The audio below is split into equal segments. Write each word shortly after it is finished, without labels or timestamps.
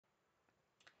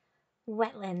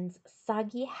Wetlands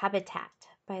Soggy Habitat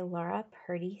by Laura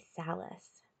Purdie Salas.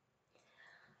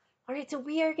 All right, so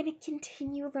we are going to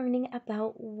continue learning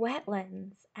about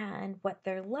wetlands and what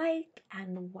they're like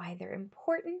and why they're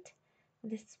important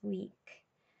this week.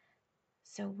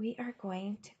 So we are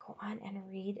going to go on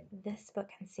and read this book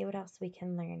and see what else we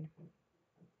can learn.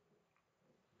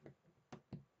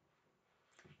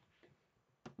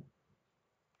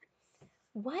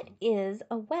 What is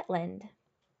a wetland?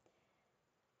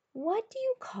 What do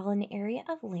you call an area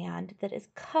of land that is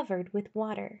covered with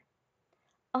water?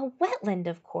 A wetland,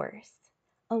 of course.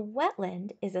 A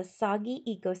wetland is a soggy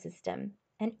ecosystem.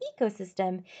 An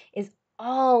ecosystem is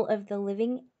all of the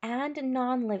living and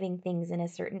non-living things in a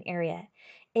certain area.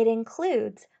 It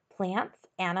includes plants,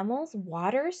 animals,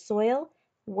 water, soil,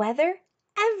 weather,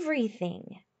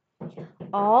 everything.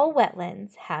 All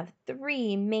wetlands have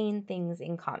three main things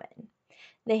in common.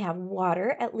 They have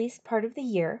water at least part of the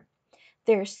year,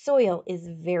 their soil is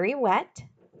very wet,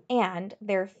 and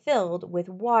they're filled with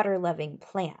water-loving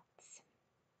plants.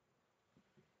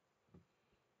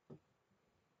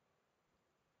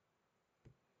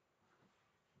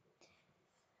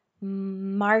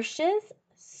 Marshes,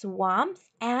 swamps,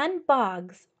 and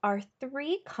bogs are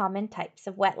three common types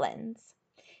of wetlands.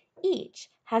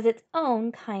 Each has its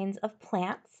own kinds of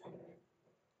plants.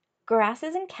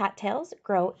 Grasses and cattails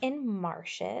grow in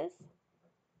marshes.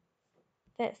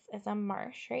 This is a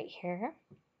marsh right here.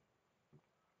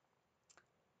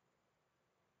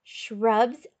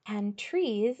 Shrubs and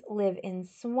trees live in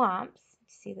swamps.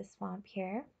 See the swamp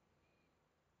here.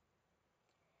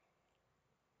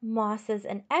 Mosses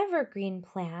and evergreen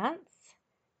plants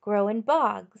grow in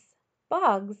bogs.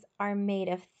 Bogs are made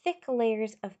of thick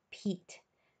layers of peat.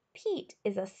 Peat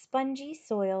is a spongy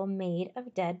soil made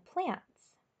of dead plants.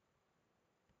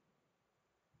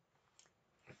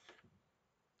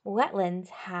 Wetlands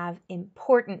have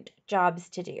important jobs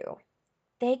to do.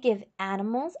 They give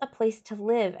animals a place to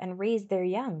live and raise their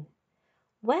young.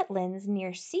 Wetlands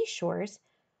near seashores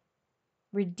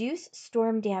reduce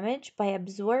storm damage by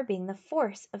absorbing the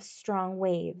force of strong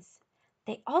waves.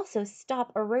 They also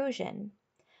stop erosion.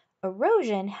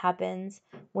 Erosion happens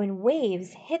when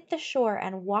waves hit the shore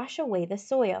and wash away the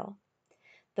soil.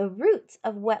 The roots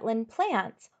of wetland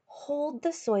plants hold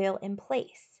the soil in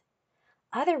place.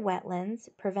 Other wetlands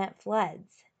prevent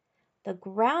floods. The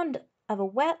ground of a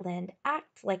wetland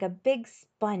acts like a big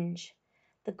sponge.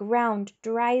 The ground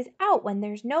dries out when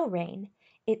there's no rain.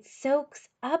 It soaks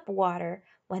up water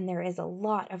when there is a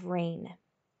lot of rain.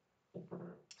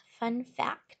 Fun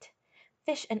fact: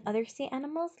 fish and other sea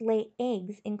animals lay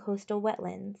eggs in coastal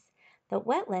wetlands. The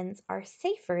wetlands are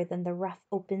safer than the rough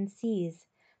open seas.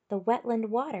 The wetland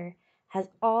water has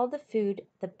all the food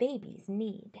the babies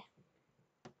need.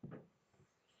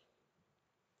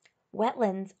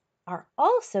 Wetlands are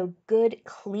also good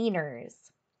cleaners.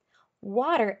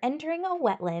 Water entering a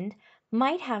wetland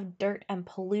might have dirt and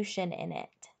pollution in it.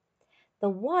 The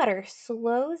water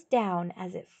slows down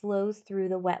as it flows through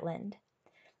the wetland.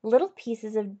 Little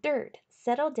pieces of dirt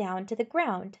settle down to the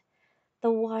ground.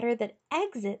 The water that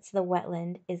exits the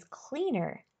wetland is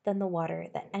cleaner than the water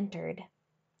that entered.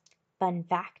 Fun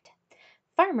fact: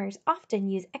 farmers often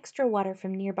use extra water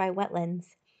from nearby wetlands.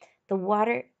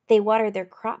 They water their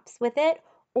crops with it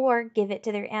or give it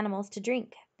to their animals to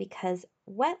drink. Because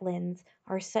wetlands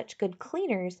are such good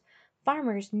cleaners,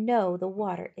 farmers know the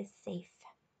water is safe.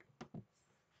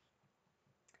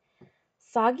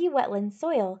 Soggy wetland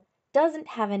soil doesn't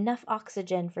have enough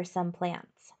oxygen for some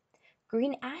plants.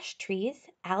 Green ash trees,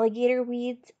 alligator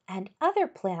weeds, and other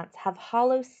plants have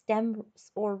hollow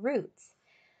stems or roots.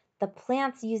 The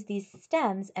plants use these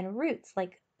stems and roots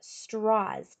like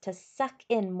straws to suck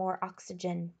in more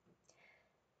oxygen.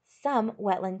 Some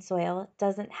wetland soil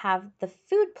doesn't have the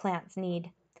food plants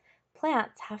need.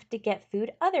 Plants have to get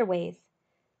food other ways.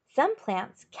 Some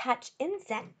plants catch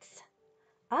insects.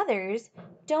 Others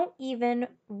don't even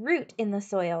root in the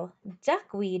soil.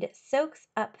 Duckweed soaks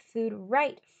up food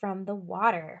right from the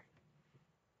water.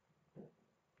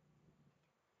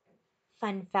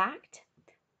 Fun fact: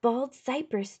 bald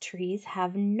cypress trees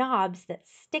have knobs that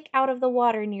stick out of the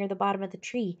water near the bottom of the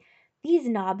tree. These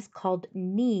knobs, called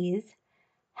knees,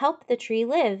 help the tree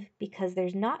live because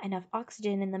there's not enough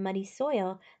oxygen in the muddy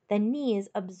soil. The knees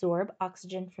absorb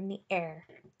oxygen from the air.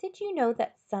 Did you know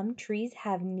that some trees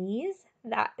have knees?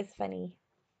 That is funny.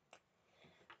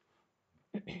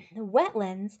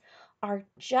 Wetlands are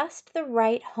just the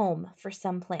right home for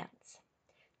some plants.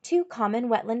 Two common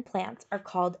wetland plants are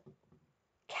called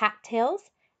cattails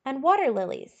and water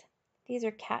lilies. These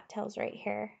are cattails right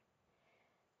here.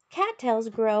 Cattails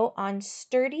grow on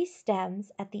sturdy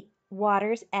stems at the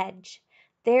water's edge.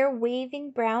 Their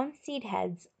waving brown seed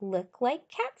heads look like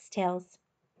cat's tails.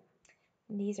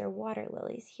 These are water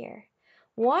lilies here.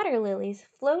 Water lilies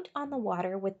float on the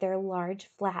water with their large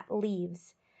flat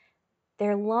leaves.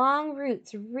 Their long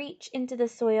roots reach into the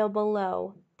soil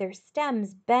below. Their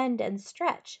stems bend and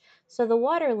stretch, so the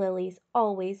water lilies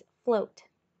always float.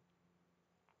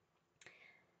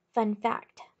 Fun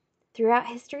fact: throughout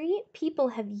history, people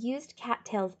have used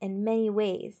cattails in many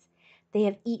ways. They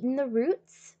have eaten the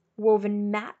roots, woven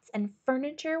mats and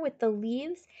furniture with the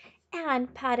leaves,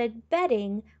 and padded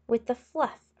bedding with the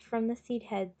fluff from the seed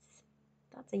heads.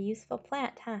 That's a useful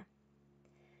plant, huh?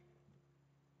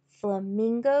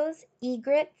 Flamingos,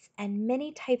 egrets, and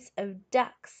many types of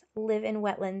ducks live in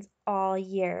wetlands all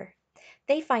year.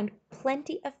 They find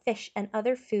plenty of fish and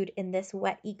other food in this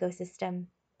wet ecosystem.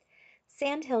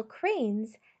 Sandhill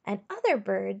cranes and other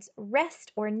birds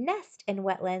rest or nest in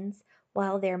wetlands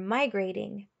while they're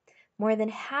migrating. More than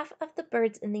half of the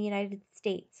birds in the United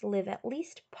States live at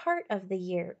least part of the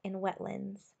year in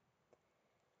wetlands.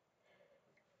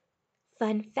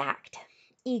 Fun fact: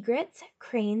 egrets,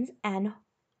 cranes, and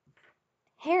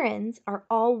herons are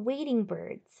all wading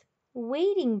birds.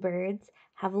 Wading birds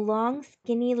have long,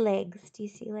 skinny legs. Do you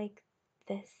see like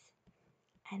this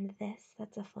and this?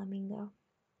 That's a flamingo.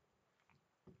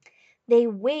 They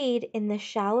wade in the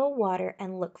shallow water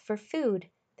and look for food.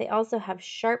 They also have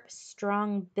sharp,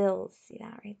 strong bills. See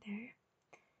that right there?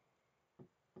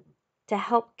 To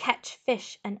help catch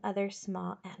fish and other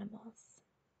small animals.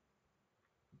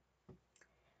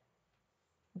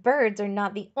 Birds are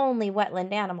not the only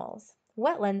wetland animals.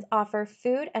 Wetlands offer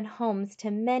food and homes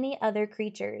to many other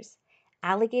creatures.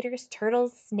 Alligators,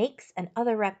 turtles, snakes, and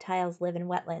other reptiles live in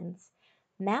wetlands.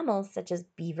 Mammals such as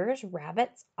beavers,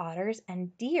 rabbits, otters,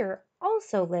 and deer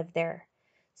also live there.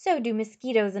 So do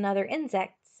mosquitoes and other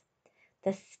insects.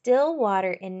 The still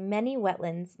water in many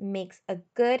wetlands makes a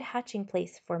good hatching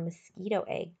place for mosquito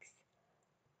eggs.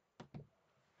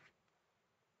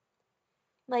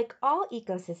 Like all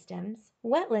ecosystems,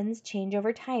 wetlands change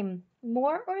over time.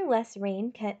 More or less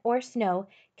rain or snow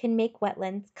can make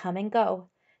wetlands come and go.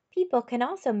 People can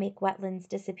also make wetlands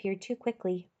disappear too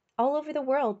quickly. All over the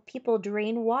world, people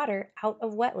drain water out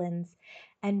of wetlands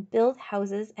and build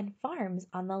houses and farms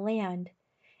on the land.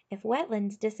 If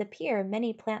wetlands disappear,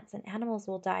 many plants and animals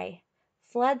will die.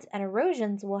 Floods and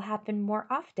erosions will happen more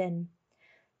often.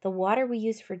 The water we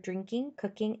use for drinking,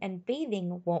 cooking, and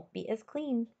bathing won't be as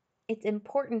clean. It's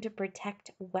important to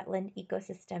protect wetland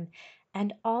ecosystem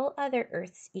and all other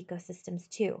Earth's ecosystems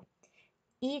too.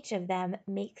 Each of them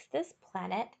makes this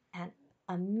planet an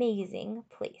amazing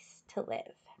place to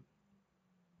live.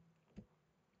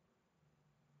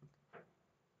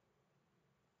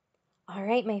 All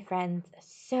right, my friends,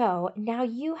 so now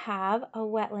you have a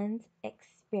wetlands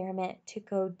experiment to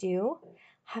go do.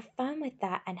 Have fun with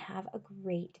that and have a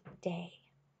great day.